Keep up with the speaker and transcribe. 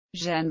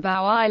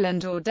Zhenbao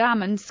Island or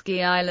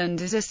Damansky Island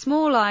is a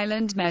small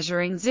island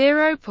measuring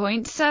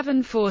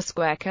 0.74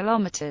 square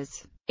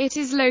kilometers. It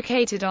is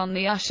located on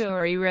the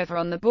Ushuri River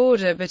on the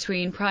border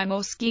between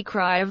Primorsky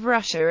Krai of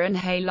Russia and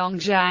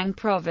Heilongjiang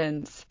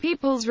Province,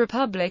 People's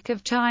Republic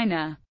of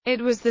China.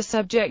 It was the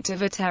subject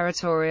of a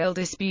territorial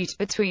dispute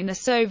between the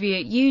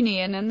Soviet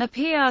Union and the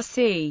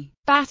PRC.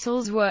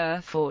 Battles were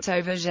fought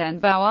over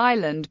Zhenbao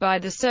Island by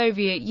the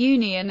Soviet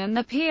Union and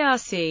the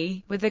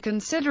PRC, with a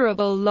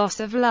considerable loss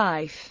of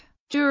life.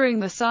 During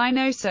the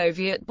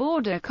Sino-Soviet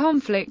border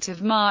conflict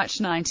of March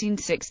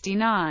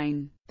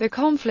 1969, the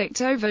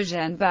conflict over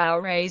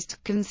Zhenbao raised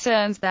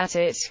concerns that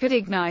it could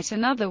ignite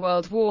another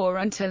world war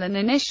until an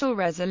initial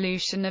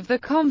resolution of the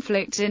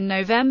conflict in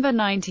November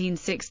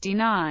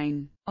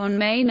 1969. On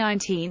May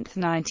 19,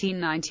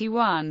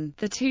 1991,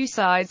 the two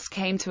sides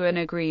came to an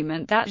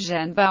agreement that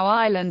Zhenbao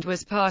Island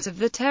was part of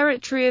the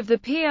territory of the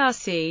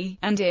PRC,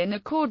 and in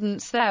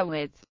accordance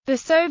therewith, the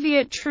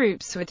Soviet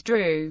troops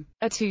withdrew.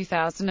 A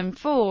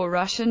 2004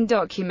 Russian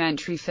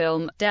documentary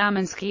film,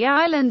 Damansky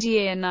Island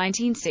Year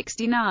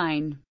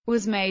 1969,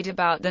 was made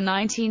about the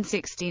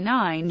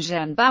 1969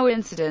 Zhenbao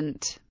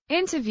incident.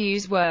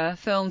 Interviews were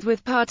filmed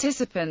with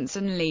participants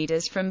and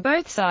leaders from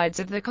both sides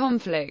of the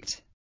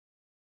conflict.